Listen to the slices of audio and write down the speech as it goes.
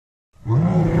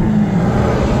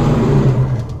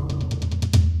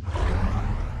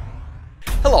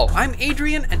I'm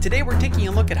Adrian, and today we're taking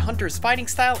a look at Hunter's fighting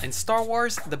style in Star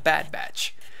Wars: The Bad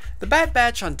Batch. The Bad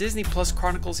Batch on Disney Plus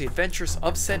chronicles the adventures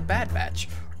of said Bad Batch,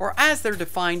 or as they're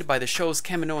defined by the show's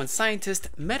Kaminoan scientist,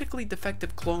 medically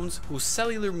defective clones whose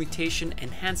cellular mutation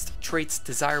enhanced traits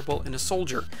desirable in a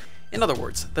soldier. In other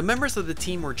words, the members of the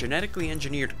team were genetically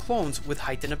engineered clones with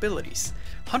heightened abilities,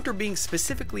 Hunter being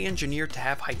specifically engineered to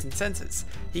have heightened senses.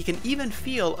 He can even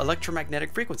feel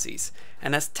electromagnetic frequencies,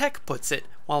 and as Tech puts it,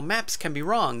 while maps can be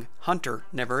wrong, Hunter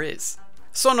never is.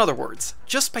 So in other words,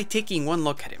 just by taking one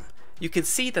look at him, you can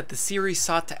see that the series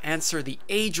sought to answer the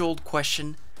age-old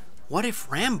question, what if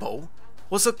Rambo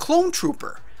was a clone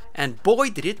trooper? And boy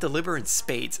did it deliver in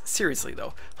spades. Seriously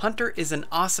though, Hunter is an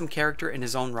awesome character in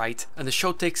his own right, and the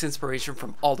show takes inspiration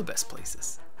from all the best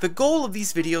places. The goal of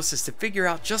these videos is to figure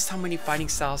out just how many fighting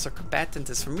styles our combatant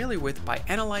is familiar with by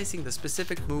analyzing the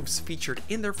specific moves featured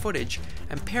in their footage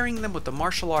and pairing them with the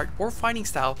martial art or fighting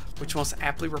style which most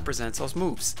aptly represents those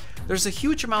moves. There's a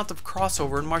huge amount of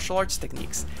crossover in martial arts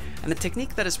techniques, and a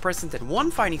technique that is present in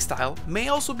one fighting style may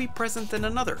also be present in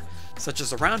another, such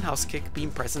as a roundhouse kick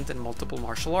being present in multiple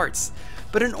martial arts.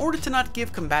 But in order to not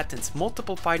give combatants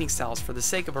multiple fighting styles for the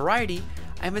sake of variety,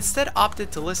 I have instead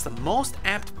opted to list the most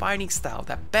apt fighting style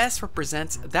that best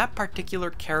represents that particular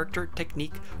character,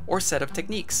 technique, or set of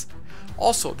techniques.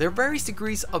 Also, there are various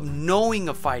degrees of knowing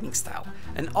a fighting style,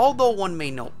 and although one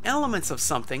may know elements of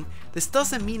something, this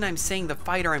doesn't mean I'm saying the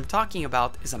fighter I'm talking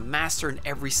about is a master in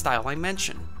every style I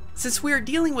mention. Since we are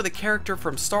dealing with a character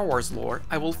from Star Wars lore,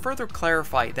 I will further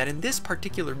clarify that in this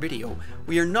particular video,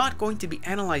 we are not going to be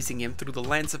analyzing him through the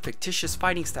lens of fictitious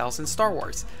fighting styles in Star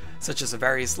Wars, such as the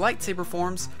various lightsaber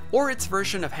forms, or its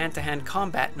version of hand-to-hand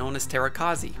combat known as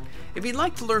Terakazi. If you'd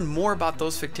like to learn more about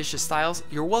those fictitious styles,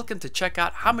 you're welcome to check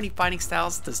out How Many Fighting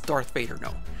Styles Does Darth Vader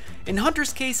Know? In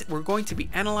Hunter's case, we're going to be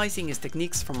analyzing his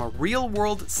techniques from a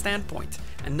real-world standpoint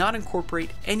and not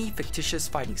incorporate any fictitious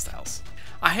fighting styles.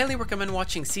 I highly recommend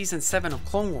watching Season 7 of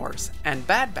Clone Wars and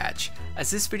Bad Batch,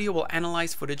 as this video will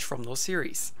analyze footage from those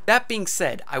series. That being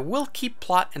said, I will keep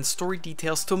plot and story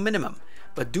details to a minimum,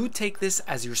 but do take this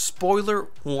as your spoiler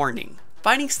warning.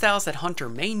 Fighting styles that Hunter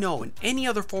may know in any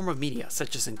other form of media,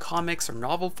 such as in comics or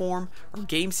novel form or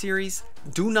game series,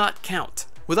 do not count.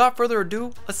 Without further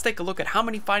ado, let's take a look at how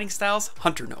many fighting styles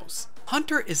Hunter knows.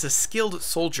 Hunter is a skilled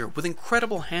soldier with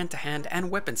incredible hand-to-hand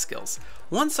and weapon skills.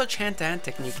 One such hand-to-hand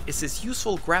technique is his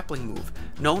useful grappling move,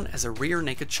 known as a rear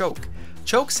naked choke.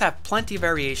 Chokes have plenty of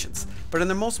variations, but in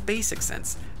their most basic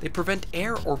sense, they prevent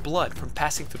air or blood from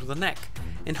passing through the neck.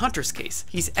 In Hunter's case,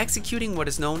 he's executing what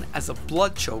is known as a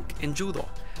blood choke in judo.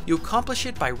 You accomplish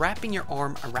it by wrapping your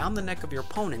arm around the neck of your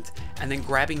opponent and then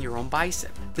grabbing your own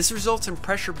bicep. This results in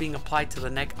pressure being applied to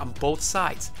the neck on both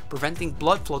sides, preventing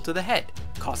blood flow to the head,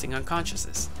 causing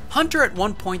unconsciousness. Hunter at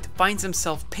one point finds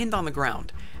himself pinned on the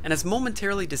ground and has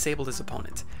momentarily disabled his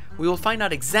opponent. We will find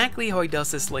out exactly how he does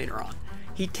this later on.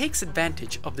 He takes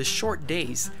advantage of the short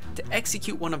daze to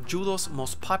execute one of judo's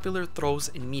most popular throws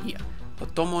in media, the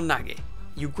tomo nage.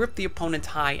 You grip the opponent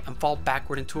high and fall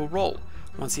backward into a roll.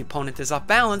 Once the opponent is off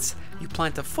balance, you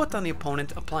plant a foot on the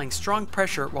opponent, applying strong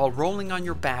pressure while rolling on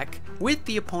your back, with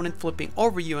the opponent flipping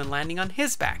over you and landing on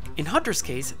his back. In Hunter's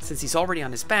case, since he's already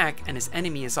on his back and his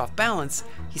enemy is off balance,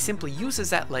 he simply uses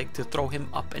that leg to throw him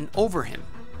up and over him.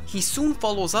 He soon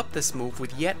follows up this move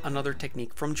with yet another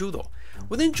technique from judo.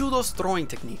 Within judo's throwing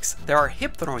techniques, there are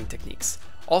hip throwing techniques,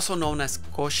 also known as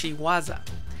koshi waza.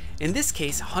 In this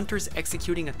case, Hunter's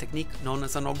executing a technique known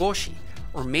as an ogoshi,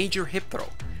 or major hip throw.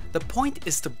 The point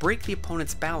is to break the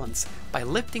opponent's balance by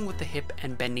lifting with the hip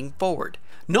and bending forward.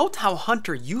 Note how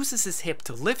Hunter uses his hip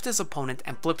to lift his opponent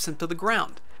and flips him to the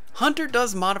ground. Hunter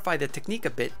does modify the technique a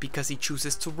bit because he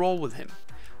chooses to roll with him.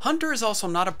 Hunter is also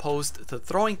not opposed to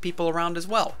throwing people around as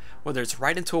well, whether it's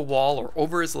right into a wall or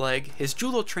over his leg, his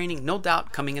judo training no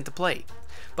doubt coming into play.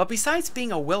 But besides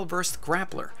being a well-versed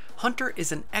grappler, Hunter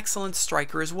is an excellent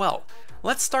striker as well.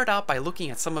 Let's start out by looking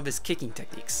at some of his kicking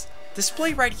techniques.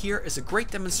 Displayed right here is a great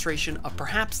demonstration of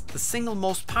perhaps the single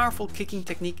most powerful kicking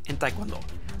technique in Taekwondo,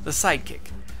 the side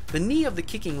kick. The knee of the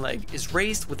kicking leg is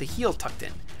raised with the heel tucked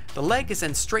in. The leg is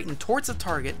then straightened towards the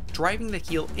target, driving the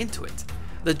heel into it.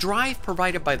 The drive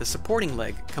provided by the supporting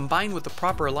leg, combined with the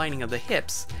proper aligning of the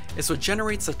hips, is what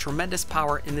generates the tremendous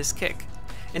power in this kick.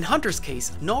 In Hunter's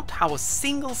case, note how a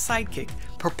single side kick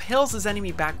propels his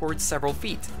enemy backwards several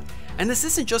feet. And this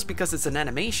isn't just because it's an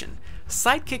animation.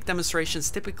 Sidekick demonstrations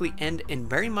typically end in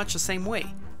very much the same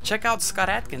way. Check out Scott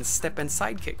Atkins' step and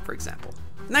sidekick, for example.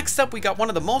 Next up, we got one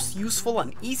of the most useful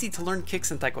and easy to learn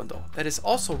kicks in Taekwondo that is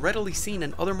also readily seen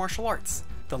in other martial arts.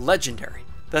 The legendary,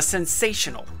 the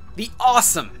sensational, the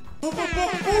awesome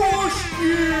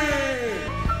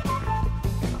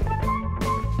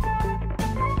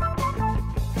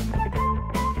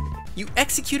You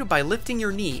execute it by lifting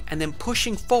your knee and then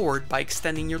pushing forward by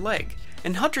extending your leg.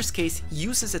 In Hunter's case, he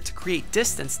uses it to create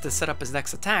distance to set up his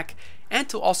next attack and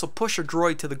to also push a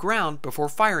droid to the ground before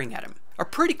firing at him. A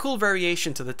pretty cool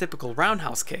variation to the typical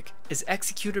roundhouse kick is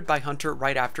executed by Hunter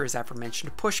right after his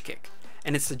aforementioned push kick,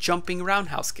 and it's the jumping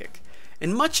roundhouse kick.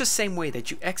 In much the same way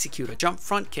that you execute a jump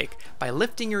front kick by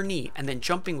lifting your knee and then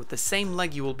jumping with the same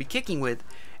leg you will be kicking with,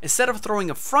 instead of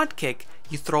throwing a front kick,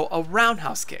 you throw a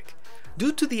roundhouse kick.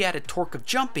 Due to the added torque of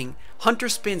jumping, Hunter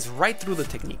spins right through the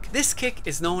technique. This kick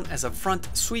is known as a front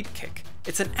sweep kick.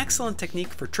 It's an excellent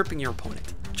technique for tripping your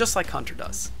opponent, just like Hunter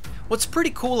does. What's pretty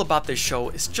cool about this show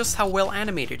is just how well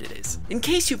animated it is. In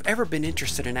case you've ever been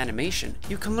interested in animation,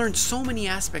 you can learn so many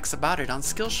aspects about it on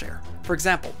Skillshare. For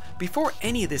example, before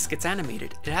any of this gets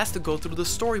animated, it has to go through the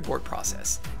storyboard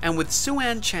process. And with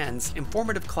Sue-Ann Chan's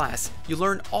informative class, you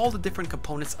learn all the different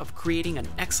components of creating an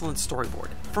excellent storyboard.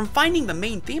 From finding the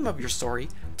main theme of your story,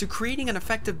 to creating an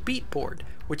effective beat board,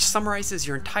 which summarizes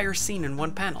your entire scene in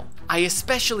one panel. I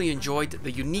especially enjoyed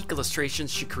the unique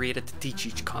illustrations she created to teach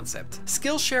each concept.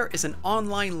 Skillshare is an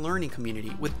online learning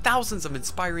community with thousands of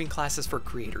inspiring classes for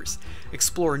creators.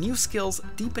 Explore new skills,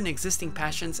 deepen existing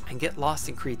passions, and get lost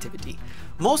in creativity.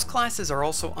 Most classes are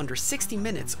also under 60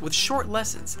 minutes with short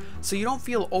lessons, so you don't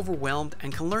feel overwhelmed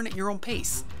and can learn at your own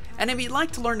pace. And if you'd like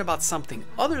to learn about something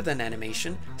other than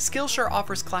animation, Skillshare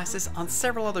offers classes on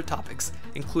several other topics,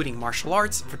 including martial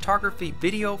arts, photography,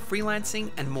 video, freelancing,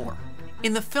 and more.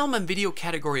 In the film and video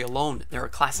category alone, there are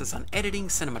classes on editing,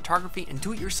 cinematography, and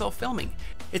do-it-yourself filming.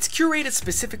 It's curated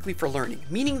specifically for learning,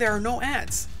 meaning there are no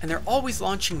ads, and they're always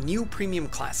launching new premium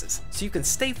classes, so you can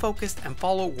stay focused and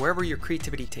follow wherever your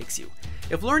creativity takes you.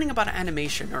 If learning about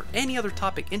animation or any other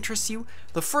topic interests you,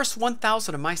 the first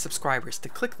 1,000 of my subscribers to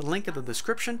click the link in the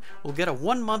description will get a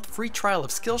 1-month free trial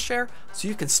of Skillshare so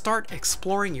you can start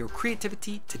exploring your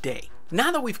creativity today.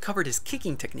 Now that we've covered his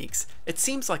kicking techniques, it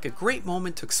seems like a great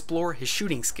moment to explore his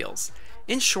shooting skills.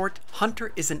 In short,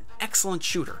 Hunter is an excellent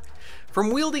shooter. From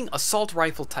wielding assault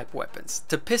rifle type weapons,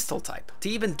 to pistol type, to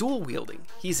even dual wielding,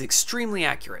 he's extremely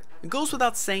accurate. It goes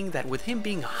without saying that with him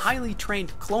being a highly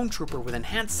trained clone trooper with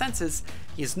enhanced senses,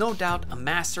 he is no doubt a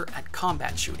master at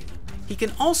combat shooting. He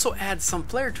can also add some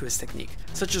flair to his technique,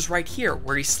 such as right here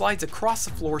where he slides across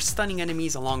the floor stunning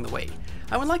enemies along the way.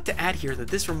 I would like to add here that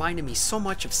this reminded me so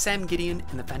much of Sam Gideon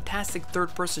in the fantastic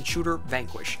third-person shooter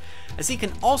Vanquish, as he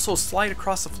can also slide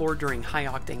across the floor during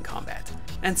high-octane combat.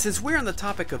 And since we're on the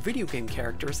topic of video game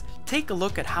characters, take a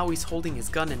look at how he's holding his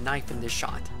gun and knife in this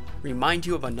shot. Remind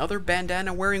you of another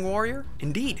bandana-wearing warrior?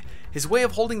 Indeed, his way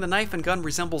of holding the knife and gun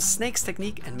resembles Snake's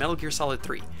technique in Metal Gear Solid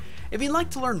 3. If you'd like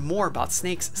to learn more about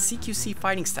Snake's CQC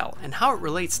fighting style and how it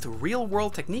relates to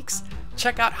real-world techniques,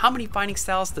 check out How Many Fighting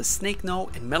Styles Does Snake Know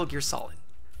in Metal Gear Solid.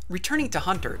 Returning to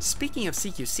Hunter, speaking of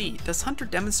CQC, does Hunter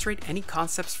demonstrate any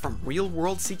concepts from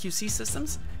real-world CQC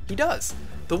systems? He does.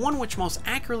 The one which most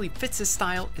accurately fits his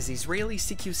style is the Israeli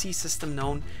CQC system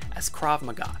known as Krav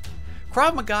Maga.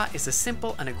 Krav Maga is a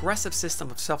simple and aggressive system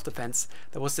of self-defense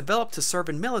that was developed to serve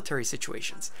in military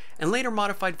situations, and later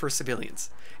modified for civilians.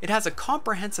 It has a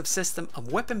comprehensive system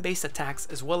of weapon-based attacks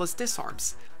as well as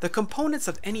disarms. The components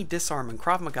of any disarm in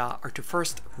Krav Maga are to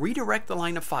first redirect the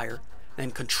line of fire,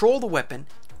 then control the weapon,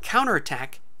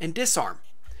 counterattack, and disarm.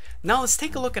 Now let's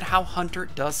take a look at how Hunter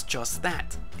does just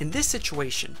that. In this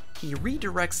situation, he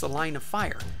redirects the line of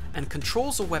fire and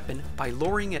controls the weapon by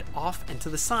lowering it off and to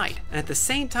the side. And at the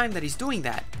same time that he's doing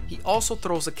that, he also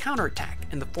throws a counterattack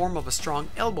in the form of a strong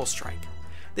elbow strike.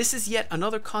 This is yet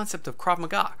another concept of Krav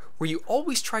Maga, where you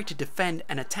always try to defend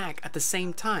and attack at the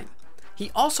same time. He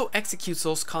also executes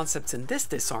those concepts in this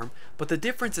disarm, but the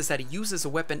difference is that he uses a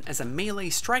weapon as a melee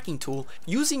striking tool.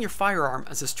 Using your firearm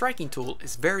as a striking tool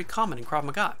is very common in Krav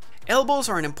Maga. Elbows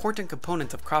are an important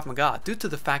component of Krav Maga due to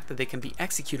the fact that they can be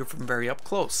executed from very up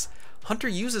close. Hunter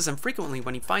uses them frequently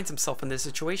when he finds himself in this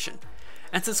situation.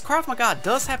 And since Krav Maga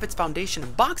does have its foundation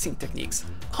in boxing techniques,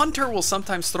 Hunter will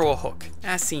sometimes throw a hook,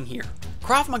 as seen here.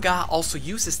 Krav Maga also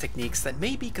uses techniques that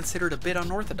may be considered a bit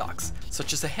unorthodox,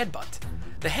 such as a headbutt.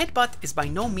 The headbutt is by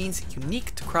no means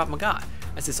unique to Krav Maga,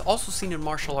 as it's also seen in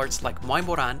martial arts like Muay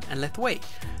Boran and Lethwei,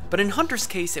 but in Hunter's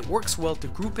case it works well to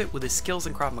group it with his skills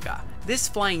in Krav Maga. This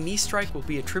flying knee strike will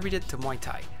be attributed to Muay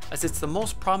Thai, as it's the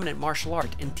most prominent martial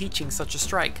art in teaching such a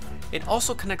strike. It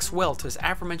also connects well to his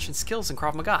aforementioned skills in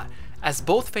Krav Maga, as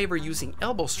both favor using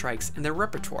elbow strikes in their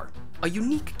repertoire. A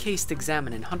unique case to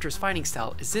examine in Hunter's fighting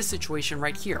style is this situation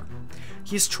right here.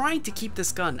 He is trying to keep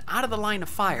this gun out of the line of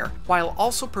fire while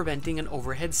also preventing an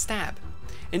overhead stab.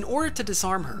 In order to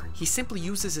disarm her, he simply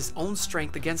uses his own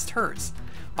strength against hers.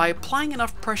 By applying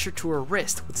enough pressure to her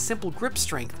wrist with simple grip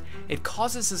strength, it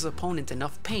causes his opponent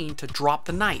enough pain to drop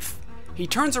the knife. He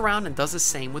turns around and does the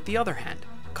same with the other hand,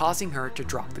 causing her to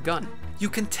drop the gun. You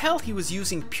can tell he was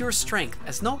using pure strength,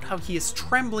 as note how he is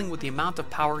trembling with the amount of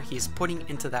power he is putting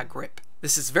into that grip.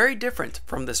 This is very different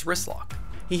from this wrist lock.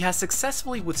 He has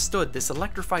successfully withstood this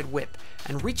electrified whip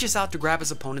and reaches out to grab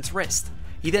his opponent's wrist.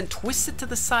 He then twists it to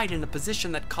the side in a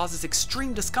position that causes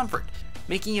extreme discomfort,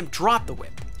 making him drop the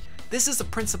whip. This is the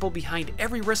principle behind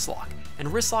every wrist lock,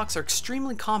 and wrist locks are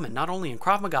extremely common not only in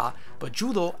Krav Maga, but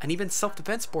Judo and even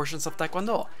self-defense portions of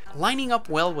Taekwondo, lining up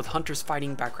well with Hunter's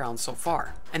fighting background so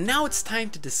far. And now it's time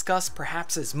to discuss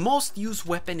perhaps his most used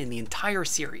weapon in the entire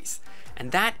series,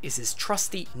 and that is his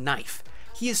trusty knife.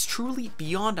 He is truly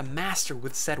beyond a master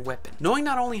with said weapon, knowing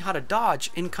not only how to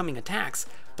dodge incoming attacks,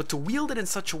 but to wield it in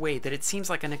such a way that it seems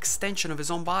like an extension of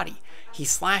his own body. He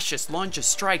slashes, lunges,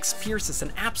 strikes, pierces,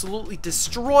 and absolutely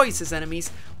destroys his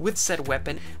enemies with said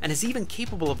weapon, and is even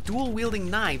capable of dual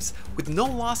wielding knives with no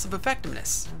loss of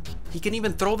effectiveness. He can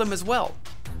even throw them as well.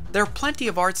 There are plenty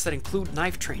of arts that include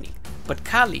knife training, but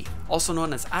Kali, also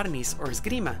known as Arnis or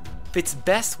Esgrima, fits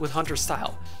best with Hunter's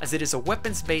style, as it is a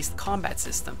weapons-based combat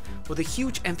system with a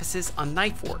huge emphasis on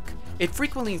knife work. It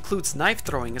frequently includes knife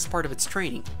throwing as part of its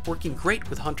training, working great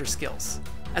with Hunter's skills.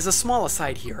 As a small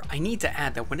aside here, I need to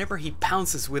add that whenever he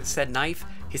pounces with said knife,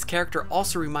 his character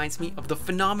also reminds me of the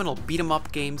phenomenal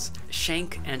beat-em-up games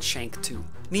Shank and Shank 2.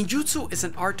 Ninjutsu is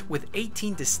an art with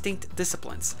 18 distinct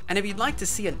disciplines, and if you'd like to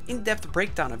see an in-depth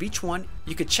breakdown of each one,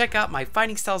 you could check out my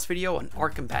fighting styles video on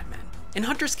Arkham Batman. In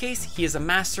Hunter's case, he is a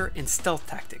master in stealth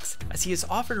tactics, as he is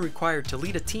often required to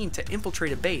lead a team to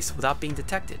infiltrate a base without being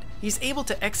detected. He is able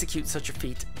to execute such a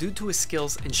feat due to his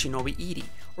skills in Shinobi Iri,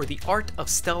 or the art of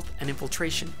stealth and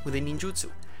infiltration within ninjutsu.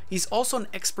 He's also an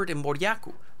expert in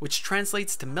Boryaku, which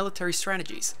translates to military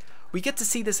strategies. We get to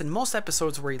see this in most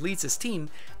episodes where he leads his team,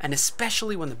 and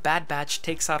especially when the Bad Batch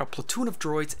takes out a platoon of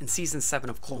droids in Season 7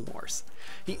 of Clone Wars.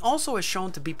 He also is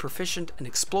shown to be proficient in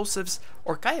explosives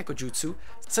or Kayako-jutsu,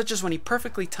 such as when he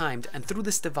perfectly timed and threw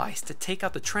this device to take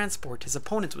out the transport his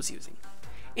opponent was using.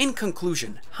 In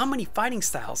conclusion, how many fighting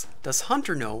styles does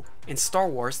Hunter know in Star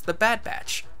Wars The Bad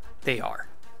Batch? They are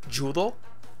Judo,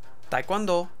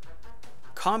 Taekwondo,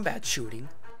 Combat Shooting,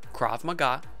 Krav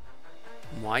Maga,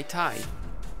 Muay Thai,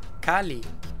 Kali,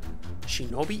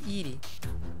 Shinobi Iri,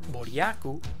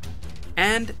 Boryaku,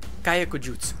 and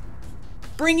Kayako-jutsu,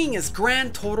 bringing his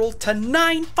grand total to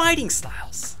 9 fighting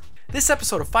styles. This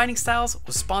episode of Fighting Styles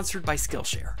was sponsored by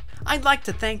Skillshare. I'd like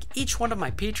to thank each one of my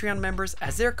Patreon members,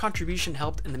 as their contribution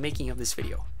helped in the making of this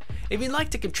video. If you'd like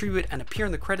to contribute and appear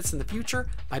in the credits in the future,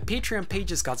 my Patreon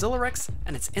page is Godzillarex,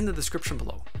 and it's in the description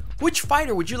below. Which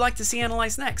fighter would you like to see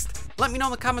analyzed next? Let me know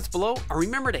in the comments below, and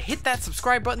remember to hit that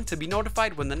subscribe button to be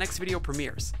notified when the next video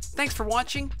premieres. Thanks for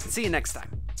watching, and see you next time.